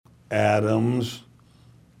Adams,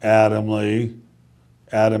 Adamley,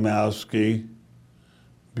 Adamowski,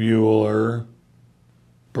 Bueller,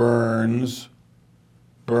 Burns,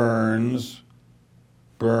 Burns,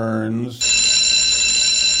 Burns.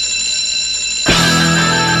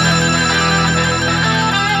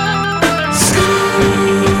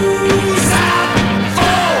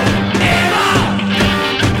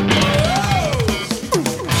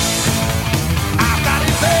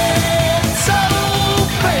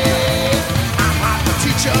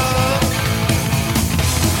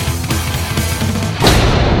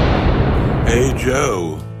 Hey,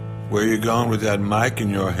 Joe, where you going with that mic in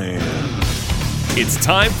your hand? It's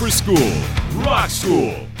time for school, Rock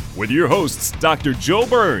School, with your hosts, Dr. Joe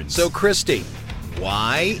Burns. So, Christy,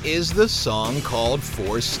 why is the song called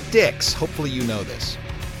Four Sticks? Hopefully you know this.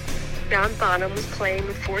 John Bonham was playing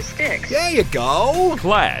with four sticks. There you go.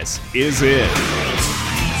 Class is in.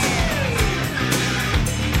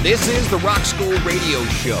 This is the Rock School Radio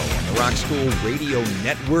Show on the Rock School Radio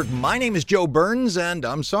Network. My name is Joe Burns, and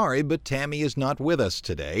I'm sorry, but Tammy is not with us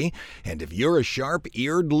today. And if you're a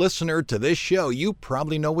sharp-eared listener to this show, you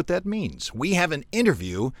probably know what that means. We have an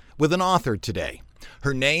interview with an author today.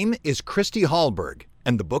 Her name is Christy Hallberg,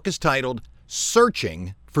 and the book is titled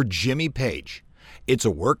Searching for Jimmy Page. It's a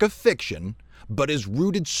work of fiction, but is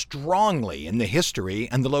rooted strongly in the history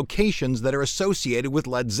and the locations that are associated with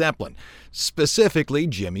Led Zeppelin, specifically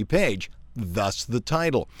Jimmy Page, thus the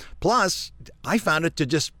title. Plus, I found it to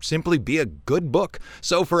just simply be a good book.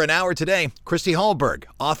 So for an hour today, Christy Hallberg,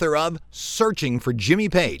 author of Searching for Jimmy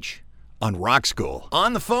Page on Rock School.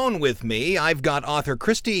 On the phone with me, I've got author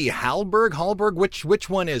Christy Hallberg. Hallberg, which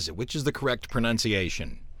one is it? Which is the correct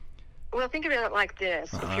pronunciation? Well, think about it like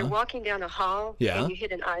this. If you're walking down a hall and you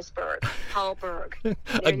hit an iceberg, Hallberg.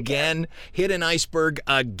 Again, hit an iceberg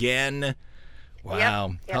again.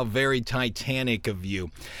 Wow, Yep. How very Titanic of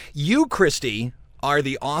you. You, Christy, are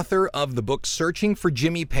the author of the book Searching for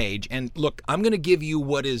Jimmy Page. And look, I'm going to give you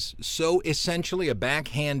what is so essentially a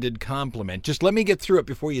backhanded compliment. Just let me get through it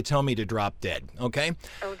before you tell me to drop dead, okay?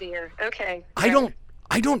 Oh, dear. Okay. I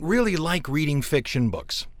don't really like reading fiction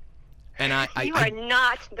books. And you are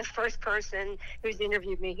not the first person who's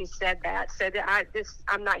interviewed me who said that. So that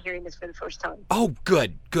I'm not hearing this for the first time. Oh,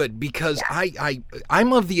 good, because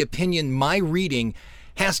I'm of the opinion my reading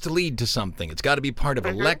has to lead to something. It's got to be part of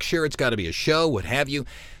a lecture. It's got to be a show, what have you.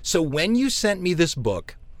 So when you sent me this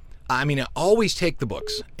book, I always take the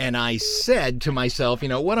books. And I said to myself,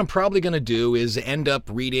 what I'm probably going to do is end up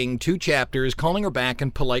reading 2 chapters, calling her back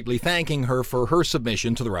and politely thanking her for her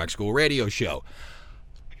submission to the Rock School Radio Show.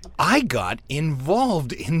 I got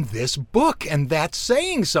involved in this book, and that's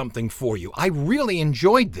saying something for you. I really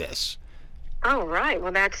enjoyed this. Oh, right.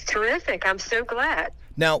 Well, that's terrific. I'm so glad.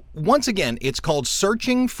 Now, once again, it's called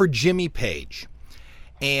Searching for Jimmy Page.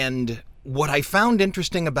 And what I found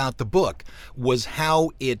interesting about the book was how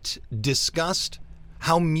it discussed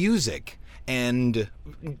how music and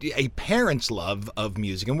a parent's love of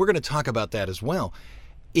music, and we're going to talk about that as well,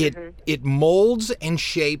 it molds and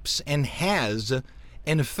shapes and has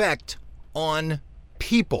an effect on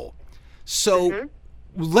people. So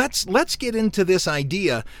let's get into this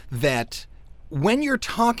idea that when you're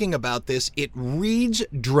talking about this, it reads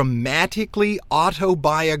dramatically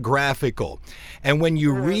autobiographical. And when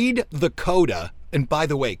you read the coda, and by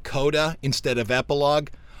the way, coda instead of epilogue,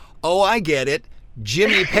 oh, I get it,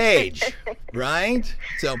 Jimmy Page, right?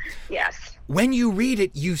 So yes. When you read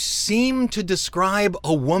it, you seem to describe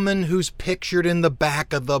a woman who's pictured in the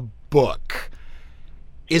back of the book.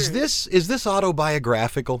 Is this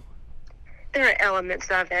autobiographical? There are elements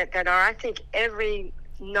of it that are. I think every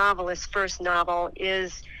novelist's first novel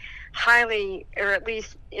is highly, or at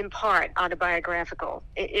least in part, autobiographical.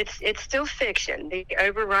 It's still fiction. The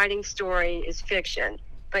overriding story is fiction.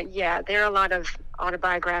 But yeah, there are a lot of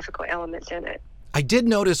autobiographical elements in it. I did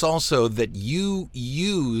notice also that you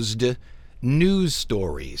used news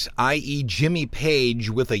stories, i.e. Jimmy Page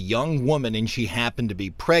with a young woman and she happened to be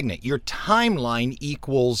pregnant. Your timeline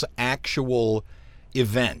equals actual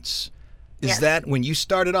events. Is that when you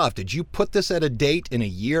started off, did you put this at a date in a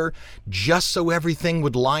year just so everything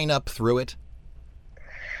would line up through it?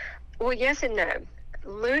 Well, yes and no.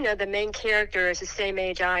 Luna, the main character, is the same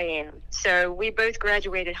age I am. So we both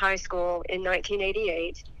graduated high school in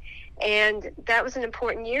 1988. And that was an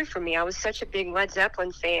important year for me. I was such a big Led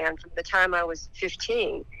Zeppelin fan from the time I was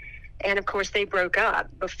 15. And, of course, they broke up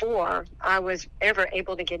before I was ever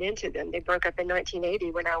able to get into them. They broke up in 1980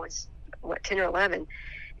 when I was, 10 or 11.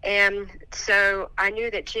 And so I knew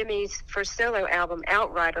that Jimmy's first solo album,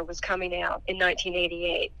 Outrider, was coming out in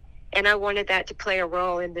 1988. And I wanted that to play a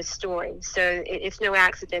role in this story. So it's no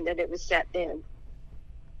accident that it was set then.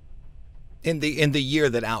 In the year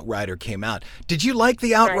that Outrider came out. Did you like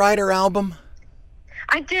the Outrider album?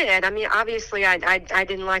 I did. I mean, obviously, I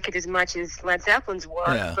didn't like it as much as Led Zeppelin's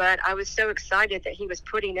work, but I was so excited that he was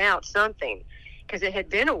putting out something, because it had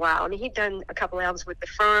been a while. I mean, he'd done a couple albums with The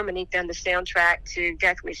Firm, and he'd done the soundtrack to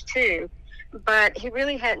Death Wish 2, but he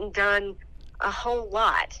really hadn't done a whole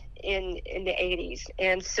lot in the 80s.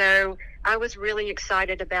 And so I was really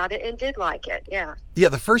excited about it and did like it, yeah. Yeah,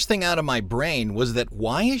 the first thing out of my brain was that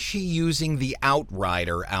why is she using the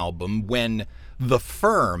Outrider album when The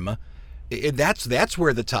Firm... That's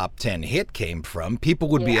where the top 10 hit came from. People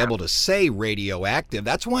would be able to say radioactive.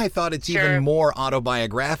 That's why I thought it's even more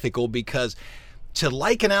autobiographical, because to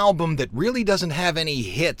like an album that really doesn't have any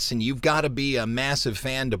hits and you've got to be a massive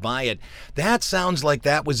fan to buy it, that sounds like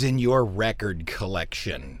that was in your record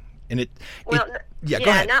collection. And go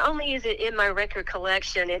ahead. Not only is it in my record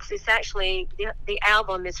collection, it's actually, the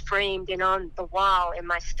album is framed and on the wall in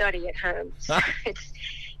my study at home. So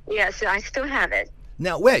so I still have it.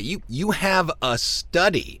 Now, wait, you have a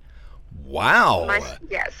study. Wow.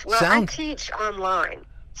 Yes. Well, I teach online.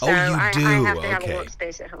 So you do? I have to have a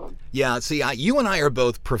workspace at home. Yeah, see, you and I are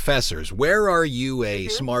both professors. Where are you a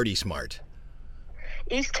smarty smart?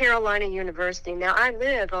 East Carolina University. Now, I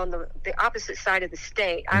live on the opposite side of the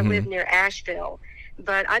state. I live near Asheville,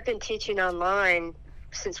 but I've been teaching online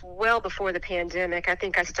since well before the pandemic. I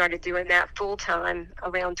think I started doing that full-time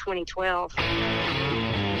around 2012.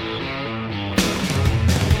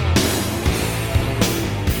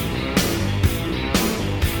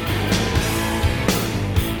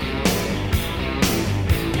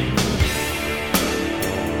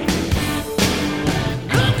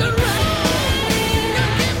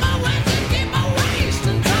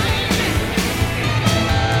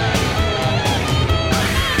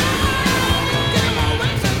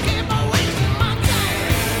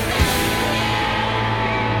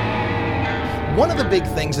 One of the big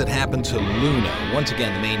things that happened to Luna, once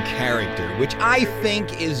again, the main character, which I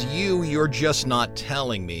think is you're just not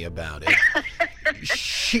telling me about it.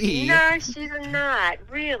 No, she's not.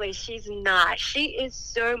 Really, she's not. She is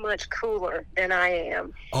so much cooler than I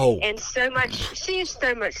am. Oh. And she is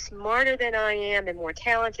so much smarter than I am and more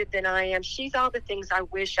talented than I am. She's all the things I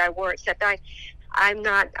wish I were, except I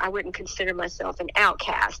wouldn't consider myself an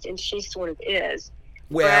outcast, and she sort of is.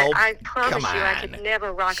 Well, but I promise you, I could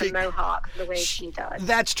never rock a mohawk the way she does.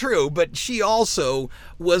 That's true, but she also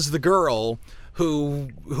was the girl who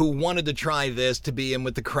wanted to try this, to be in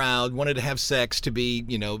with the crowd, wanted to have sex, to be,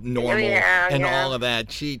 normal, all of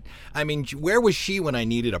that. Where was she when I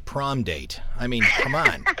needed a prom date? I mean, come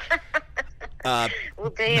on. Well,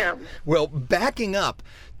 damn. Well, backing up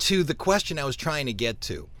to the question I was trying to get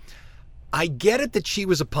to, I get it that she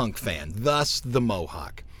was a punk fan, thus the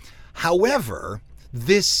mohawk. However,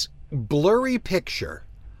 this blurry picture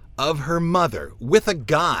of her mother with a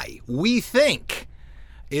guy we think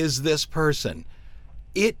is this person,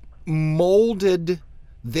 it molded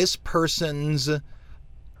this person's,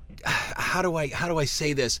 how do I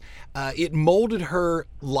say this? It molded her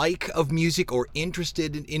like of music, or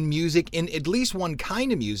interested in music, in at least one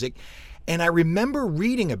kind of music. And I remember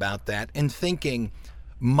reading about that and thinking,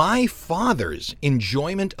 my father's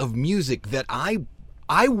enjoyment of music that I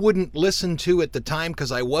wouldn't listen to at the time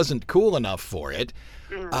because I wasn't cool enough for it,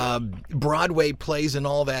 Broadway plays and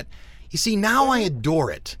all that. You see, now I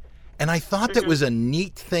adore it. And I thought that was a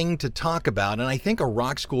neat thing to talk about, and I think a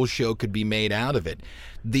rock school show could be made out of it.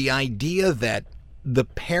 The idea that the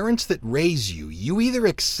parents that raise you, you either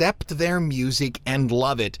accept their music and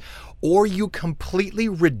love it, or you completely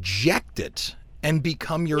reject it and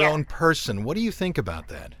become your own person. What do you think about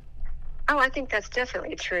that? Oh, I think that's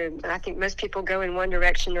definitely true. I think most people go in one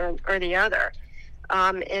direction or the other.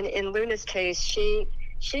 And in Luna's case,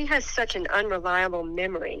 she has such an unreliable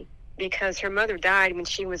memory because her mother died when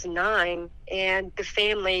she was 9, and the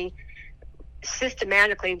family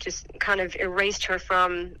systematically just kind of erased her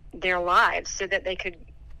from their lives so that they could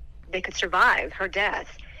survive her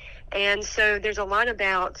death. And so there's a lot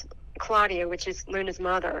about Claudia, which is Luna's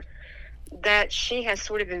mother, that she has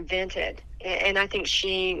sort of invented. And I think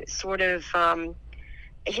she sort of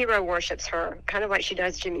hero worships her, kind of like she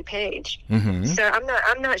does Jimmy Page. Mm-hmm. So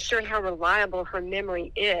I'm not sure how reliable her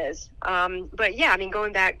memory is. But yeah,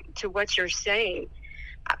 going back to what you're saying,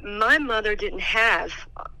 my mother didn't have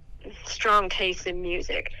strong taste in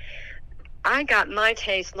music. I got my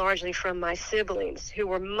taste largely from my siblings, who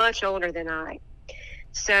were much older than I.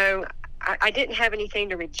 So I didn't have anything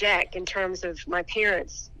to reject in terms of my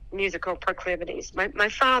parents' musical proclivities. My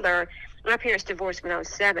parents divorced when I was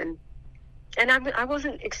 7, and I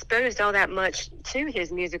wasn't exposed all that much to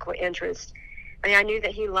his musical interest. I mean, I knew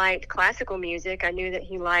that he liked classical music. I knew that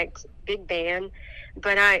he liked big band,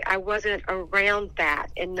 but I wasn't around that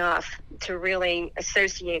enough to really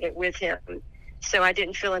associate it with him. So I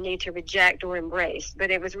didn't feel a need to reject or embrace. But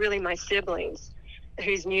it was really my siblings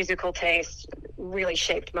whose musical taste really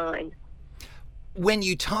shaped mine. When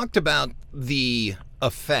you talked about the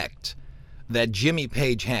effect that Jimmy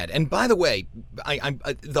Page had, and by the way,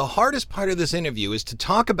 the hardest part of this interview is to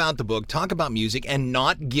talk about the book, talk about music, and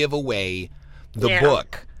not give away the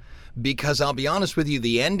book. Because I'll be honest with you,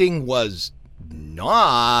 the ending was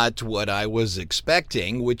not what I was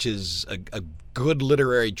expecting, which is a good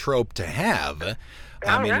literary trope to have.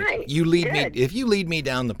 Right. If you lead me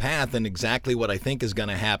down the path and exactly what I think is going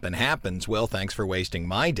to happen happens, well, thanks for wasting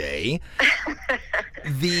my day.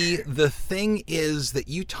 The thing is that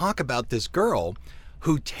you talk about this girl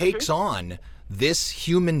who takes on this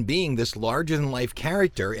human being, this larger-than-life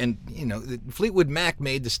character, and, you know, Fleetwood Mac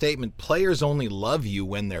made the statement, players only love you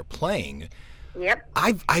when they're playing. Yep.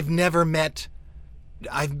 I've met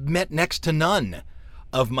next to none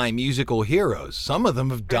of my musical heroes. Some of them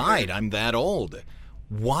have died. I'm that old.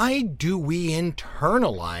 Why do we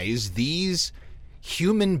internalize these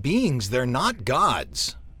human beings? They're not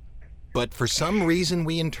gods, but for some reason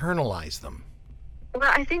we internalize them.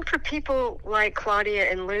 Well, I think for people like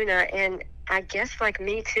Claudia and Luna, and I guess like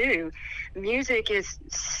me too, music is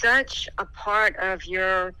such a part of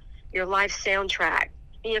your life soundtrack.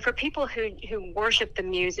 You know, for people who worship the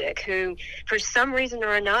music, who for some reason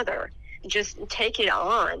or another just take it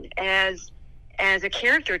on as a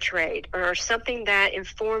character trait or something that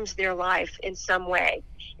informs their life in some way.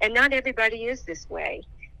 And not everybody is this way.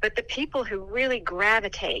 But the people who really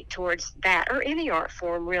gravitate towards that, or any art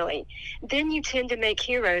form really, then you tend to make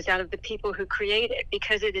heroes out of the people who create it,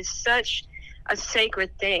 because it is such a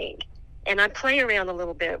sacred thing. And I play around a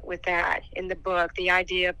little bit with that in the book, the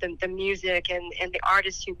idea of the music and the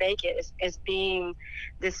artists who make it as being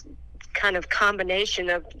this kind of combination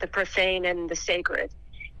of the profane and the sacred.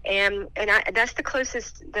 And that's the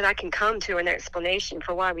closest that I can come to an explanation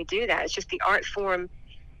for why we do that. It's just the art form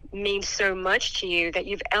means so much to you that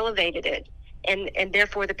you've elevated it, and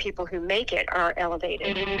therefore the people who make it are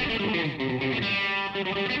elevated.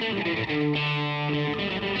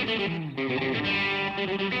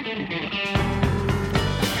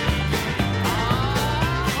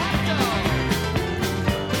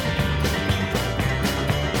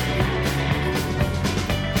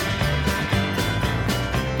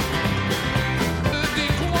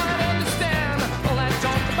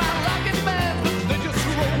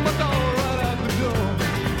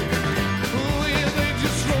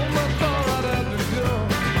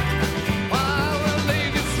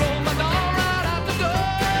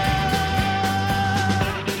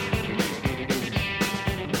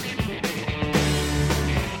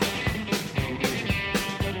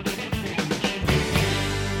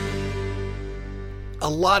 A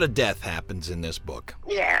lot of death happens in this book.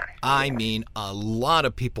 Yeah. I mean, a lot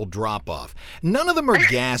of people drop off. None of them are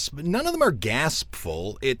gaspful.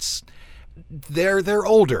 It's they're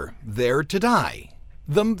older. They're to die.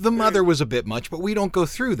 The mother was a bit much, but we don't go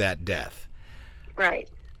through that death. Right.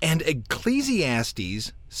 And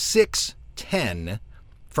Ecclesiastes 6:10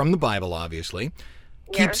 from the Bible, obviously,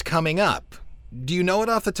 keeps coming up. Do you know it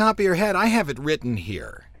off the top of your head? I have it written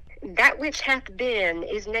here. That which hath been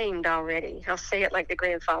is named already. I'll say it like the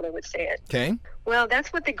grandfather would say it. Okay. Well,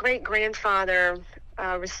 that's what the great-grandfather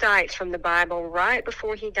recites from the Bible right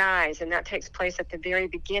before he dies, and that takes place at the very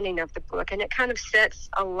beginning of the book. And it kind of sets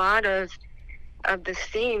a lot of the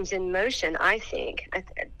themes in motion, I think.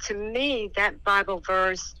 To me, that Bible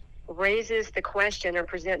verse raises the question or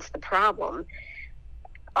presents the problem.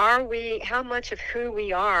 How much of who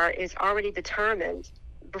we are is already determined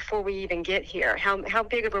before we even get here? How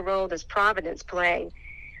big of a role does providence play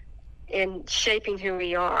in shaping who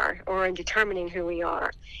we are or in determining who we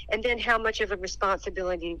are? And then how much of a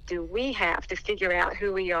responsibility do we have to figure out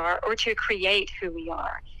who we are or to create who we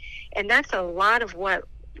are? And that's a lot of what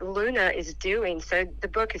Luna is doing. So the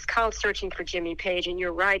book is called Searching for Jimmy Page, and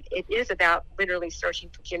you're right, it is about literally searching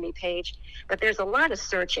for Jimmy Page, but there's a lot of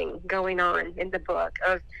searching going on in the book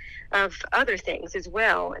of other things as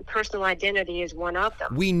well, and personal identity is one of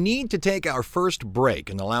them. We need to take our first break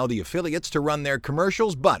and allow the affiliates to run their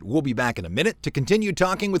commercials, but we'll be back in a minute to continue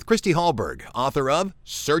talking with Christy Hallberg, author of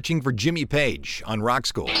Searching for Jimmy Page on Rock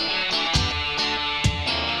School.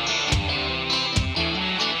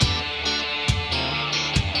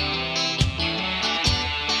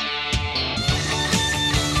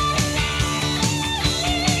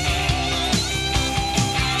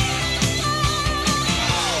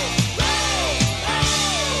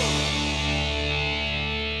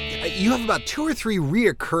 you have about 2 or 3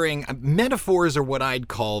 reoccurring metaphors, or what I'd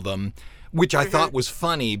call them, which I thought was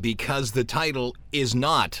funny because the title is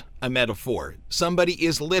not a metaphor. Somebody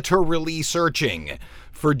is literally searching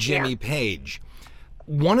for Jimmy Page.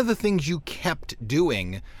 One of the things you kept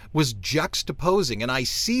doing was juxtaposing, and I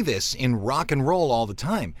see this in rock and roll all the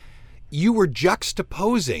time. You were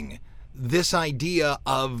juxtaposing this idea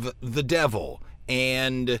of the devil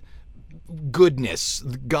and goodness,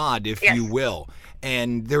 God, if you will.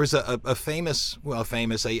 And there was a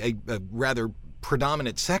rather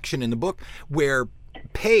predominant section in the book where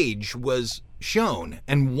Page was shown,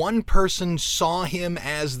 and one person saw him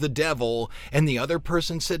as the devil, and the other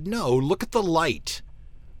person said, no, look at the light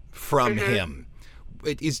from him.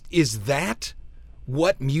 Is that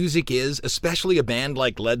what music is, especially a band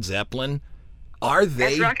like Led Zeppelin? Are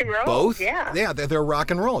they rock and roll. both? Yeah, they're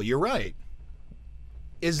rock and roll. You're right.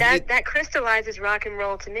 That crystallizes rock and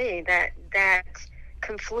roll to me, that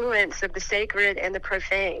confluence of the sacred and the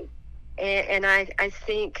profane. And I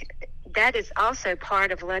think that is also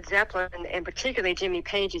part of Led Zeppelin, and particularly Jimmy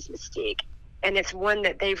Page's mystique. And it's one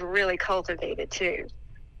that they've really cultivated too.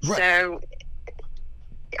 Right. So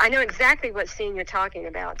I know exactly what scene you're talking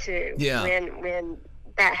about too. Yeah. When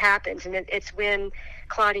that happens, and it's when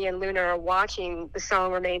Claudia and Luna are watching The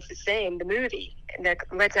Song Remains the Same, the movie, the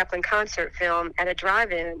Led Zeppelin concert film, at a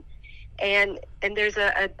drive-in, and there's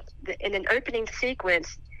in an opening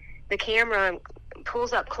sequence, the camera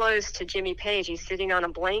pulls up close to Jimmy Page. He's sitting on a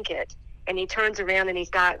blanket, and he turns around and he's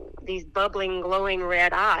got these bubbling, glowing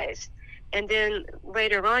red eyes. And then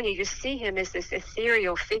later on, you just see him as this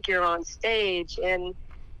ethereal figure on stage, and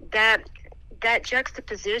that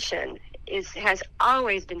juxtaposition has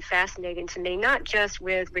always been fascinating to me, not just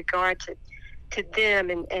with regard to them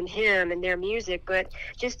and him and their music, but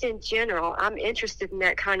just in general. I'm interested in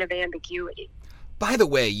that kind of ambiguity. By the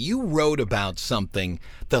way, you wrote about something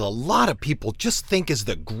that a lot of people just think is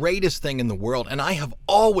the greatest thing in the world, and I have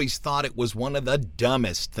always thought it was one of the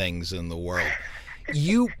dumbest things in the world.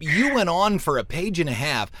 You went on for a page and a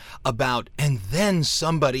half about, and then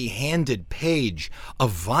somebody handed Page a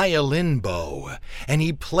violin bow, and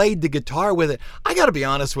he played the guitar with it. I got to be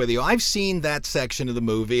honest with you, I've seen that section of the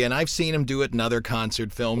movie, and I've seen him do it in other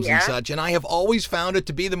concert films and such, and I have always found it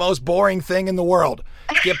to be the most boring thing in the world.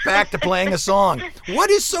 Get back to playing a song. What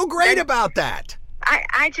is so great about that?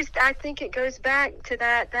 I think it goes back to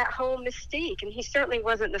that whole mystique, and he certainly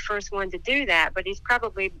wasn't the first one to do that, but he's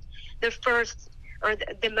probably the first or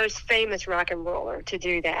the most famous rock and roller to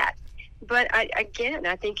do that. But I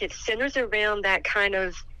think it centers around that kind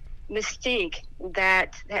of mystique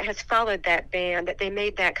that has followed that band, that they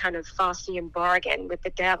made that kind of Faustian bargain with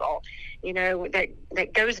the devil, that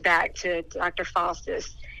goes back to Dr.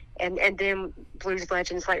 Faustus and then blues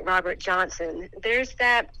legends like Robert Johnson. There's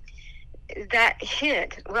that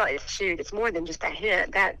hint. Well, it's more than just a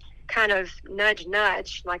hint. That kind of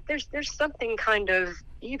nudge, like there's something kind of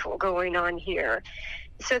evil going on here.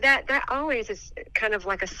 So that always is kind of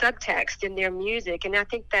like a subtext in their music, and I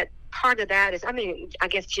think that part of that is, I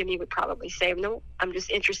guess Jimmy would probably say, no, I'm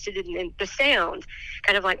just interested in the sound,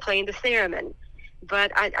 kind of like playing the theremin.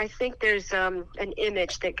 But I think there's an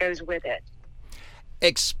image that goes with it.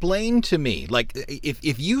 Explain to me, like,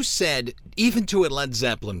 if you said, even to a Led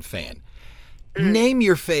Zeppelin fan, name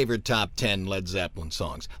your favorite top 10 Led Zeppelin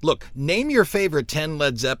songs. Look, name your favorite 10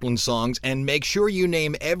 Led Zeppelin songs and make sure you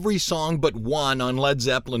name every song but one on Led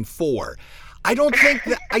Zeppelin 4.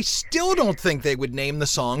 I still don't think they would name the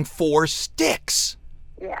song 4 Sticks.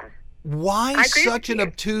 Yeah. Why such an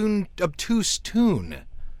obtuse tune?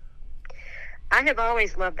 I have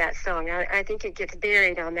always loved that song. I think it gets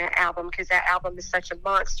buried on that album because that album is such a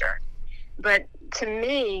monster. But to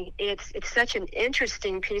me, it's such an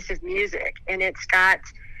interesting piece of music, and it's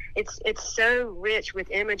so rich with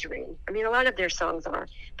imagery. I mean, a lot of their songs are,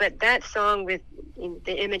 but that song with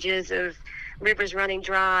the images of rivers running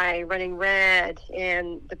dry, running red,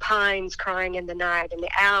 and the pines crying in the night, and the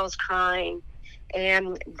owls crying,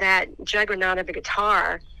 and that juggernaut of the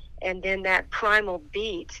guitar, and then that primal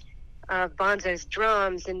beat of Bonzo's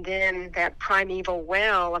drums, and then that primeval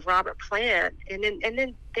wail of Robert Plant, and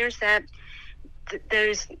then there's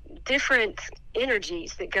those different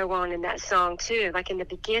energies that go on in that song too. Like in the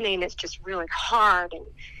beginning, it's just really hard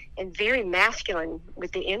and very masculine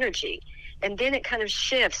with the energy, and then it kind of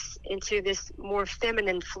shifts into this more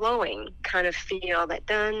feminine flowing kind of feel, that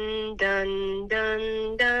dun dun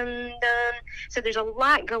dun dun dun. So there's a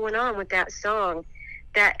lot going on with that song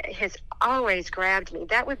that has always grabbed me.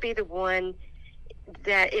 That would be the one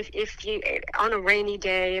that if you, on a rainy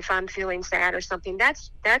day, if I'm feeling sad or something,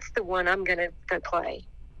 that's the one I'm gonna go play.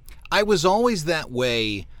 I was always that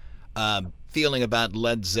way feeling about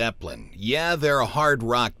Led Zeppelin. Yeah, they're a hard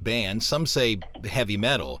rock band. Some say heavy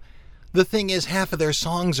metal. The thing is, half of their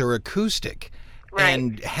songs are acoustic. Right.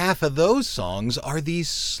 And half of those songs are these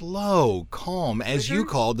slow, calm, as you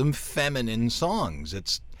called them, feminine songs.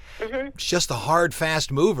 It's just the hard,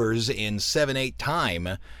 fast movers in 7/8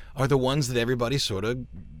 time are the ones that everybody sort of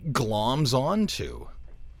gloms onto.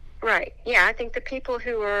 Right. Yeah, I think the people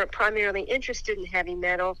who are primarily interested in heavy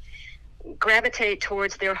metal gravitate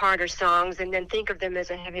towards their harder songs and then think of them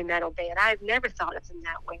as a heavy metal band. I've never thought of them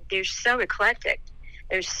that way. They're so eclectic.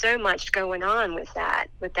 There's so much going on with that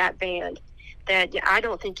band, that I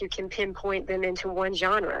don't think you can pinpoint them into one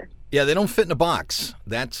genre. Yeah, they don't fit in a box.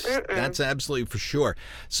 That's absolutely for sure.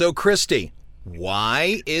 So, Christy,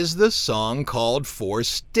 why is the song called Four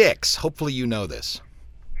Sticks? Hopefully you know this.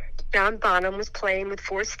 John Bonham was playing with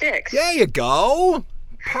four sticks. There you go.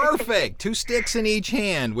 Perfect. 2 sticks in each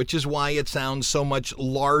hand, which is why it sounds so much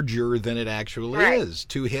larger than it actually is.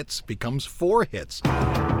 2 hits becomes 4 hits.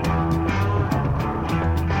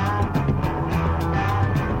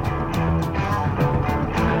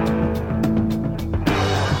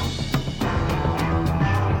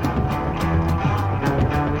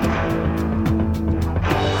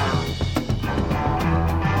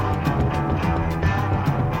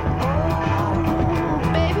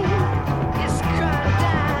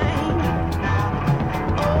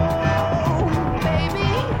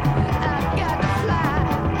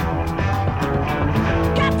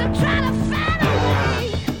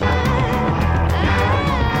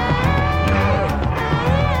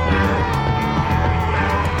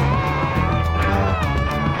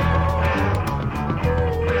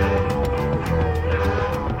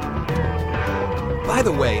 By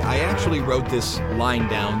the way, I actually wrote this line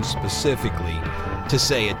down specifically to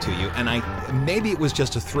say it to you, and maybe it was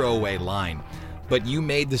just a throwaway line, but you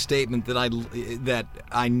made the statement that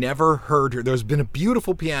I never heard her. There's been a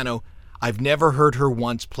beautiful piano. I've never heard her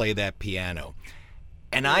once play that piano.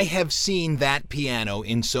 And I have seen that piano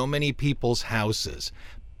in so many people's houses.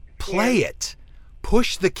 Play it.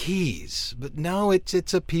 Push the keys. But no,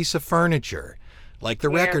 it's a piece of furniture. Like the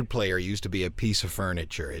record player used to be a piece of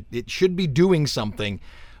furniture. It should be doing something,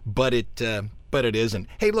 but it isn't.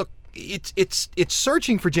 Hey, look, it's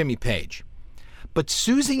searching for Jimmy Page, but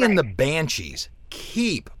Susie and the Banshees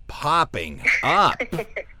keep popping up.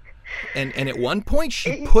 And at one point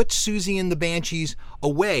she put Susie and the Banshees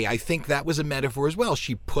away. I think that was a metaphor as well.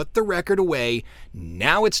 She put the record away.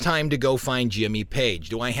 Now it's time to go find Jimmy Page.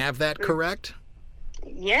 Do I have that correct?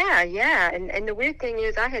 Yeah. And the weird thing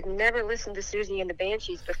is I had never listened to Susie and the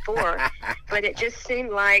Banshees before, but it just seemed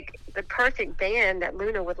like the perfect band that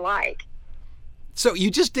Luna would like. So you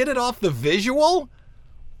just did it off the visual?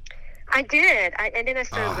 I did. And then I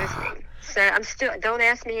started listening. So I'm still, don't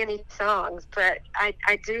ask me any songs, but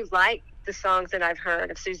I do like the songs that I've heard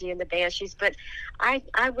of Susie and the Banshees, but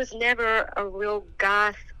I was never a real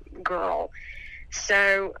goth girl.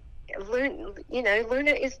 So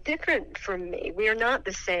Luna is different from me. We are not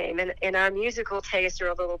the same, and our musical tastes are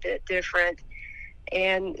a little bit different.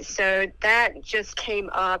 And so that just came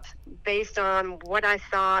up based on what I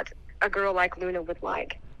thought a girl like Luna would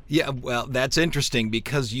like. Yeah, well, that's interesting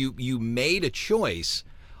because you made a choice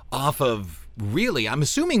off of, really, I'm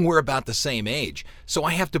assuming we're about the same age, so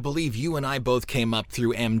I have to believe you and I both came up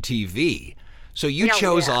through MTV. So you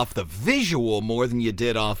chose off the visual more than you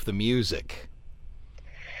did off the music.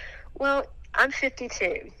 Well, I'm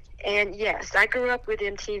 52, and yes, I grew up with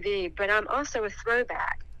MTV, but I'm also a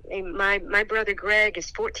throwback. My brother Greg is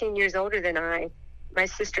 14 years older than I. My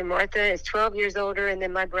sister Martha is 12 years older, and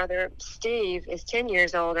then my brother Steve is 10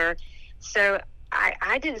 years older. So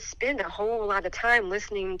I didn't spend a whole lot of time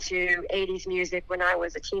listening to 80s music when I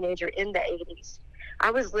was a teenager in the 80s.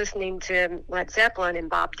 I was listening to Led Zeppelin and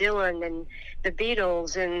Bob Dylan and the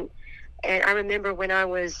Beatles, and I remember when I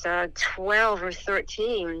was 12 or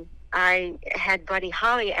 13, I had Buddy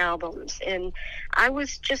Holly albums, and I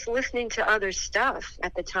was just listening to other stuff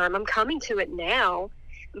at the time. I'm coming to it now,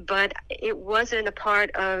 but it wasn't a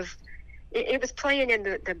part of, it was playing in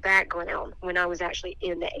the background when I was actually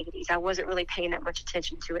in the 80s. I wasn't really paying that much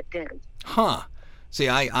attention to it then. Huh. See,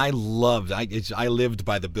 I lived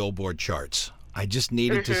by the Billboard charts. I just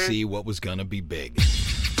needed to see what was going to be big.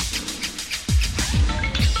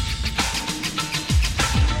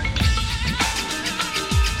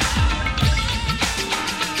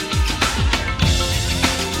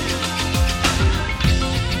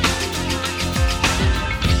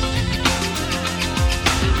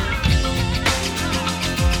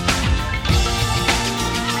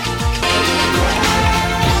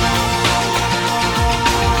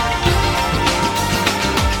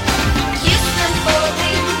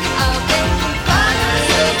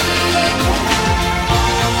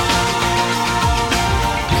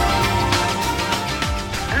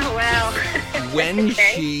 when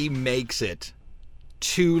she makes it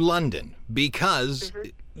to London, because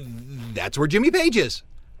that's where Jimmy Page is.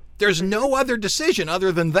 There's no other decision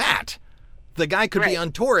other than that. The guy could be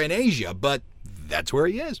on tour in Asia, but that's where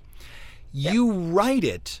he is. You write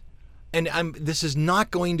it, and this is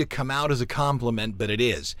not going to come out as a compliment, but it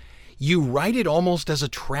is. You write it almost as a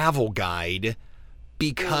travel guide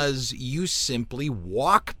because you simply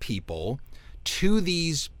walk people to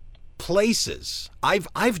these places.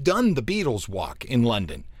 I've done the Beatles walk in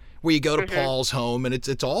London, where you go to Paul's home, and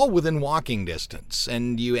it's all within walking distance,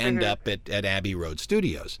 and you end up at Abbey Road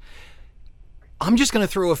Studios. I'm just going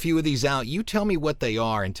to throw a few of these out. You tell me what they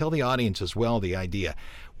are, and tell the audience as well the idea.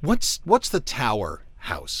 What's the Tower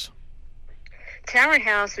House? Tower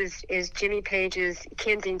House is Jimmy Page's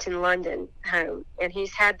Kensington, London home, and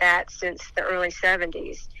he's had that since the early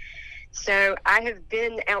 70s. So I have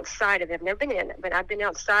been outside of it. I've never been in it, but I've been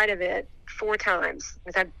outside of it 4 times.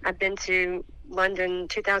 I've been to London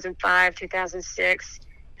 2005, 2006,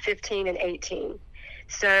 15, and 18.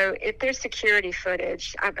 So if there's security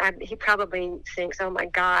footage, he probably thinks, oh, my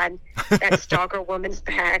God, that stalker woman's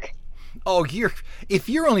back. Oh, if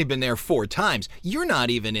you're only been there 4 times, you're not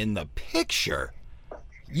even in the picture.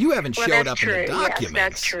 You haven't showed up in the documents. Yes,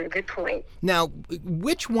 that's true. Good point. Now,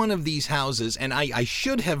 which one of these houses, and I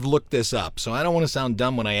should have looked this up, so I don't want to sound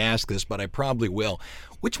dumb when I ask this, but I probably will.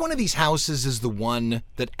 Which one of these houses is the one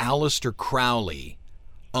that Aleister Crowley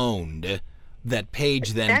owned that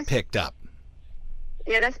Page then picked up?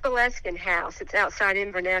 Yeah, that's Boleskine House. It's outside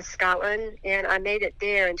Inverness, Scotland, and I made it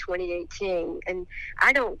there in 2018. And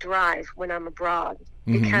I don't drive when I'm abroad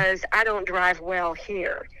because I don't drive well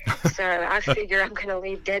here. So I figure I'm going to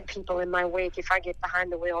leave dead people in my wake if I get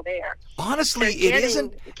behind the wheel there. Honestly,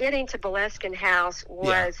 Getting to Boleskine House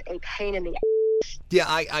was a pain in the ass. Yeah,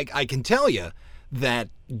 I can tell you that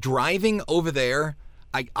driving over there,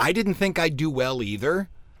 I didn't think I'd do well either.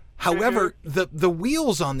 However, the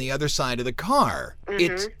wheels on the other side of the car,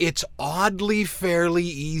 it's oddly fairly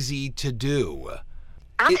easy to do.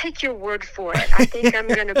 I'll take your word for it. I think I'm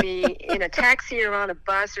going to be in a taxi or on a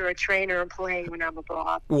bus or a train or a plane when I'm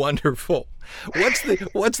abroad. Wonderful.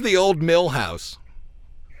 What's the old mill house?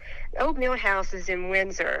 The old mill house is in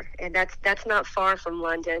Windsor, and that's not far from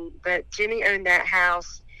London. But Jimmy owned that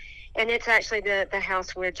house, and it's actually the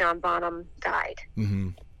house where John Bonham died. Mm-hmm.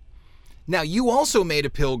 Now, you also made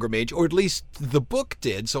a pilgrimage, or at least the book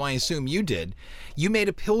did, so I assume you did. You made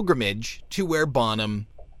a pilgrimage to where Bonham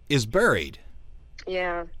is buried.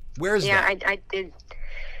 Yeah. Where's that? Yeah, I did.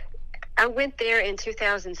 I went there in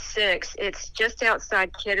 2006. It's just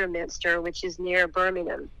outside Kidderminster, which is near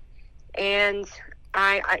Birmingham. And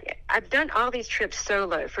I've done all these trips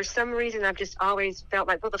solo. For some reason, I've just always felt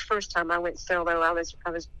like, well, the first time I went solo, I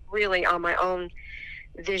was really on my own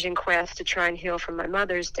vision quest to try and heal from my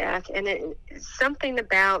mother's death. And something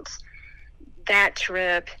about that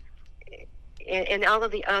trip and all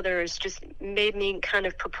of the others just made me kind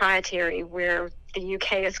of proprietary where the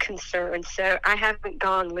UK is concerned. So I haven't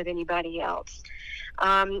gone with anybody else.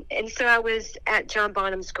 And so I was at John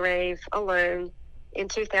Bonham's grave alone in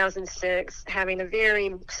 2006, having a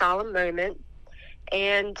very solemn moment.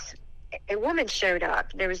 And a woman showed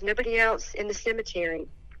up. There was nobody else in the cemetery.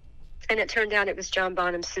 And it turned out it was John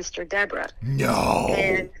Bonham's sister, Deborah. No.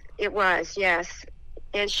 And it was, yes.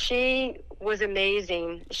 And she was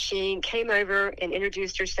amazing. She came over and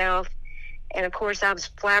introduced herself. And, of course, I was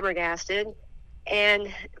flabbergasted.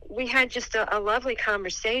 And we had just a lovely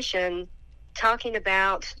conversation talking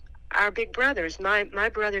about our big brothers. My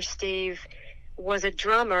brother, Steve, was a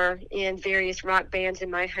drummer in various rock bands in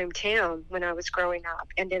my hometown when I was growing up.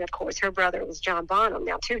 And then, of course, her brother was John Bonham.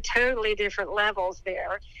 Now, 2 totally different levels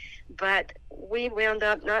there. But we wound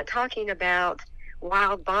up not talking about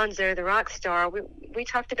Wild Bonzo, the rock star. We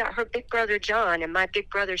talked about her big brother, John, and my big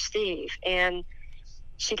brother, Steve. And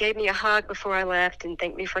she gave me a hug before I left and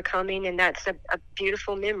thanked me for coming. And that's a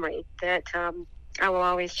beautiful memory that I will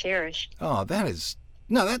always cherish. Oh, that's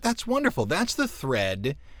wonderful. That's the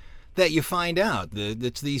thread that you find out.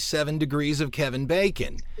 It's the 7 degrees of Kevin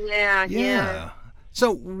Bacon. Yeah.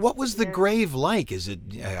 So what was the grave like? Is it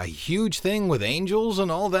a huge thing with angels and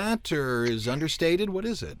all that, or is understated? What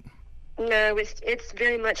is it? No, it's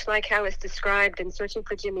very much like how it's described in Searching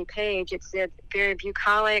for Jimmy Page. It's a very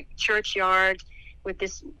bucolic churchyard with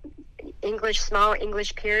this small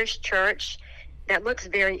English parish church that looks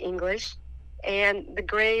very English. And the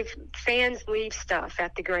grave, fans leave stuff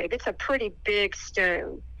at the grave. It's a pretty big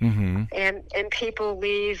stone. Mm-hmm. And people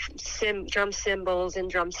leave drum cymbals and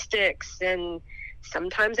drumsticks and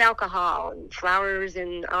sometimes alcohol and flowers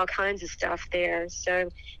and all kinds of stuff there.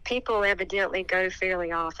 So people evidently go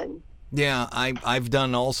fairly often. Yeah, I've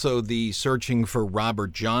done also the Searching for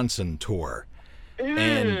Robert Johnson tour.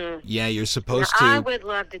 And yeah, you're supposed to. I would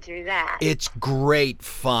love to do that. It's great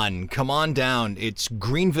fun. Come on down. It's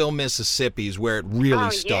Greenville, Mississippi is where it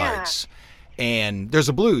really starts. Yeah. And there's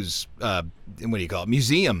a blues,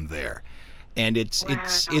 museum there. And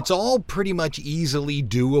it's all pretty much easily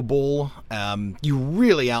doable. You're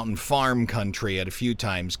really out in farm country at a few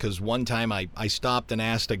times, because one time I stopped and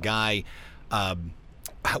asked a guy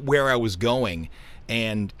where I was going,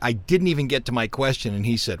 and I didn't even get to my question, and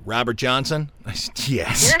he said, Robert Johnson? I said,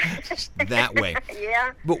 yes, that way.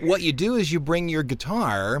 Yeah. But what you do is you bring your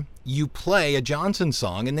guitar, you play a Johnson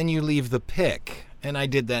song, and then you leave the pick. And I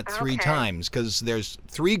did that 3 times, because there's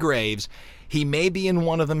 3 graves. He may be in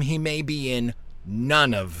one of them, he may be in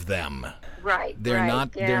none of them. Right. They're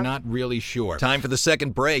not really sure. Time for the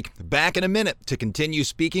second break. Back in a minute to continue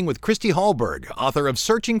speaking with Christy Hallberg, author of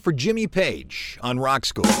Searching for Jimmy Page on Rock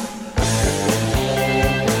School.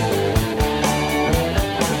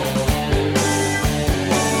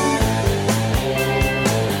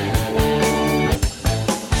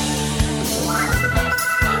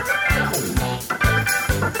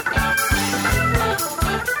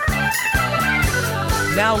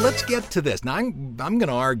 Now, let's get to this. Now, I'm going to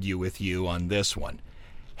argue with you on this one.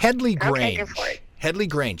 Headley Grange. Okay, go for it. Headley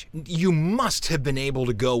Grange. You must have been able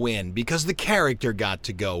to go in because the character got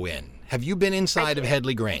to go in. Have you been inside of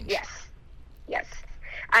Headley Grange? Yes.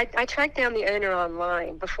 I tracked down the owner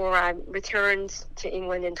online before I returned to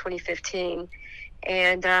England in 2015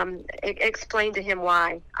 and explained to him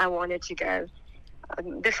why I wanted to go.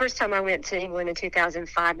 The first time I went to England in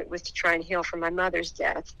 2005, it was to try and heal from my mother's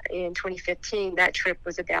death. In 2015, that trip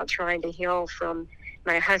was about trying to heal from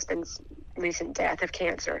my husband's recent death of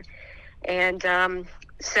cancer. And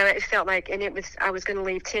so it felt like, I was going to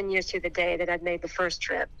leave 10 years to the day that I'd made the first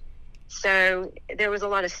trip. So there was a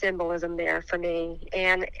lot of symbolism there for me,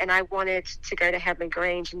 and I wanted to go to Headley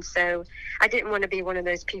Grange, and so I didn't want to be one of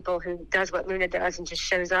those people who does what Luna does and just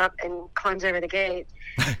shows up and climbs over the gate.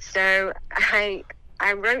 So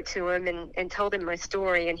I wrote to him and told him my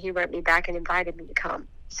story, and he wrote me back and invited me to come.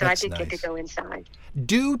 So I did get to go inside.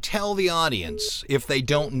 Do tell the audience, if they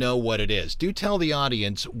don't know what it is, do tell the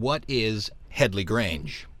audience what is Headley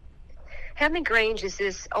Grange. Headley Grange is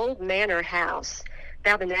this old manor house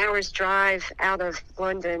about an hour's drive out of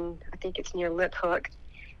London. I think it's near Liphook.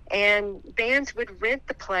 And bands would rent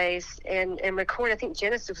the place and record. I think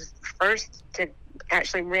Genesis was the first to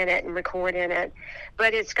actually rent it and record in it.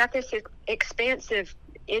 But it's got this expansive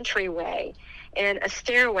entryway and a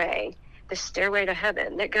stairway, the Stairway to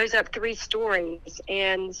Heaven, that goes up 3 stories.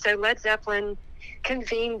 And so Led Zeppelin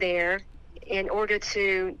convened there in order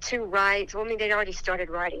to write. Well, I mean, they'd already started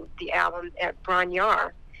writing the album at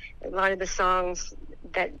Bronyar. A lot of the songs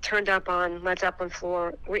that turned up on Led Zeppelin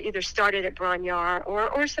floor were either started at Bronyar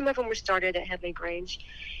or some of them were started at Headley Grange.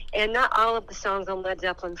 And not all of the songs on Led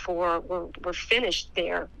Zeppelin 4 were finished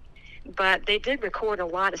there, but they did record a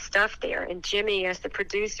lot of stuff there. And Jimmy, as the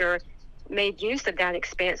producer, made use of that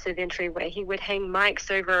expansive entryway. He would hang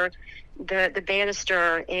mics over the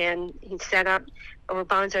banister, and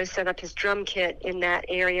Bonzo set up his drum kit in that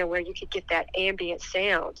area where you could get that ambient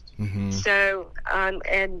sound. Mm-hmm. So,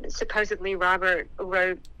 and supposedly Robert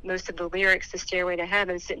wrote most of the lyrics to Stairway to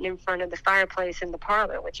Heaven sitting in front of the fireplace in the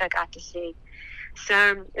parlor, which I got to see.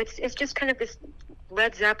 So it's just kind of this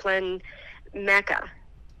Led Zeppelin mecca.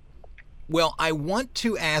 Well, I want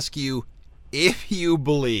to ask you if you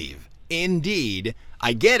believe, indeed,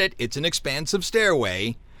 I get it, it's an expansive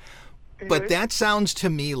stairway, but that sounds to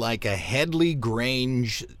me like a Headley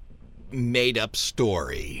Grange made-up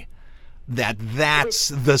story. That's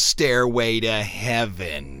the Stairway to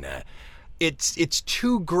Heaven. It's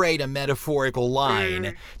too great a metaphorical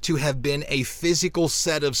line to have been a physical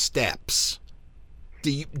set of steps.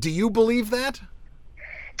 Do you believe that?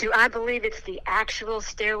 Do I believe it's the actual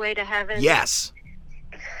Stairway to Heaven? Yes.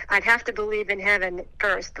 I'd have to believe in heaven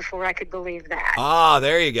first before I could believe that. Ah,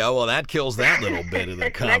 there you go. Well, that kills that little bit of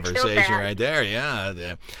the conversation right there.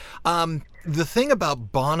 Yeah. The thing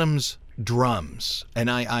about Bonham's drums, and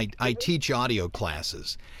I teach audio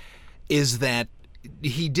classes, is that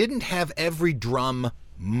he didn't have every drum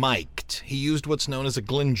mic'd. He used what's known as a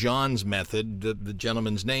Glyn Johns method. The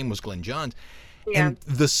gentleman's name was Glyn Johns. Yeah. And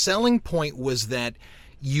the selling point was that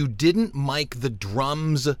you didn't mic the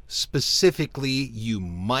drums specifically, you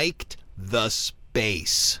mic'd the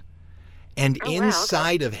space. And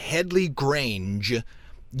inside of Headley Grange,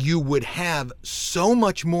 you would have so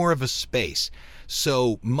much more of a space.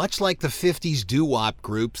 So much like the 50s doo-wop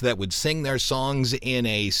groups that would sing their songs in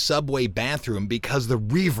a subway bathroom because the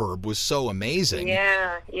reverb was so amazing.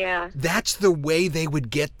 Yeah. That's the way they would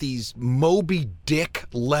get these Moby Dick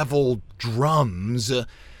level drums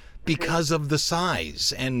because of the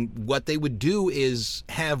size. And what they would do is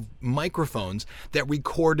have microphones that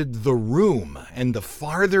recorded the room. And the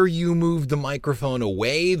farther you moved the microphone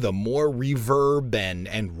away, the more reverb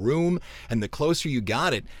and room, and the closer you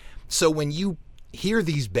got it. So when you hear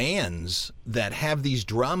these bands that have these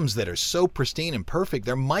drums that are so pristine and perfect,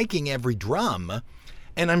 they're miking every drum.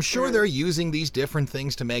 And I'm sure they're using these different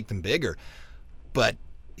things to make them bigger. But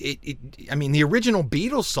the original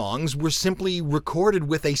Beatles songs were simply recorded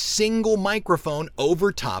with a single microphone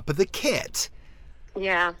over top of the kit.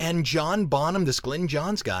 Yeah. And John Bonham, this Glyn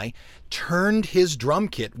Johns guy, turned his drum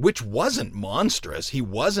kit, which wasn't monstrous. He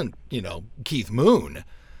wasn't, Keith Moon.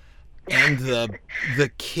 And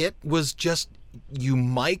the kit was just, you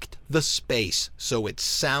mic'd the space. So it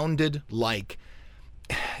sounded like,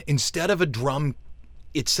 instead of a drum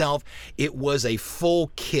itself, it was a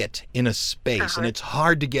full kit in a space. And it's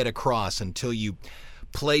hard to get across until you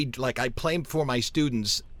played, like I played for my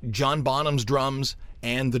students, John Bonham's drums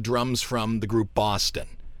and the drums from the group Boston.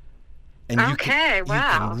 And you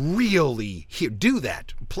can really do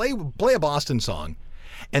that. Play a Boston song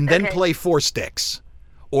and then play Four Sticks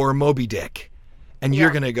or Moby Dick. And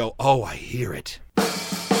you're going to go, oh, I hear it.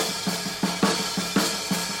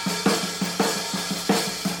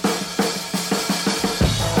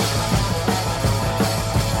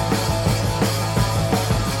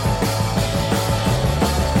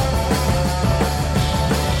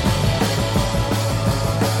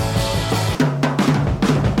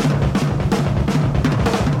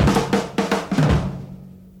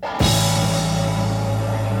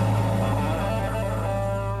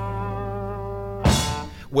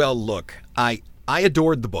 Well, look, I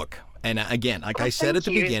adored the book. And again, like I said at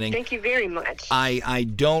the beginning, thank you very much. I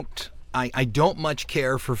don't much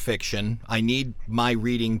care for fiction. I need my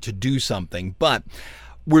reading to do something. But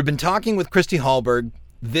we've been talking with Christy Hallberg.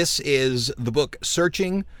 This is the book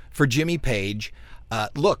Searching for Jimmy Page.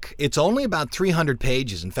 Look, it's only about 300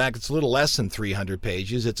 pages. In fact, it's a little less than 300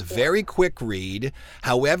 pages. It's a very quick read.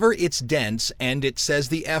 However, it's dense, and it says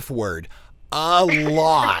the F word a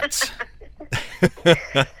lot.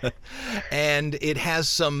 And it has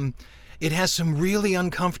some really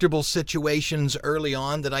uncomfortable situations early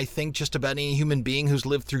on that I think just about any human being who's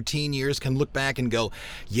lived through teen years can look back and go,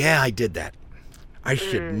 yeah, I did that. I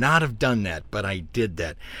should not have done that, but I did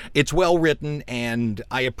that. It's well written, and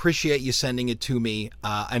I appreciate you sending it to me,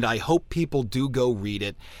 and I hope people do go read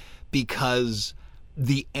it, because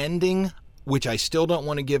the ending, which I still don't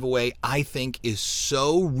want to give away, I think is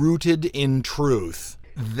so rooted in truth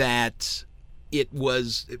that it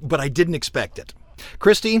was, but I didn't expect it.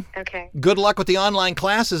 Christy, good luck with the online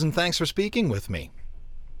classes, and thanks for speaking with me.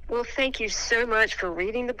 Well, thank you so much for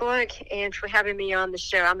reading the book and for having me on the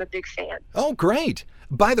show. I'm a big fan. Oh, great.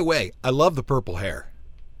 By the way, I love the purple hair.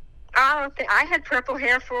 I had purple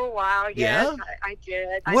hair for a while. Yes, yeah? I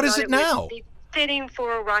did. What is it now? Would be fitting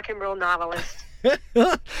for a rock and roll novelist.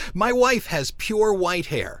 My wife has pure white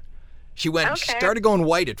hair. She started going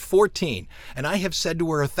white at 14, and I have said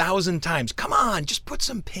to her 1,000 times, come on, just put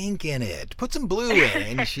some pink in it, put some blue in it,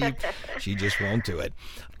 and she just won't do it.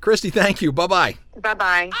 Christy, thank you. Bye-bye.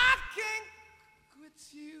 Bye-bye.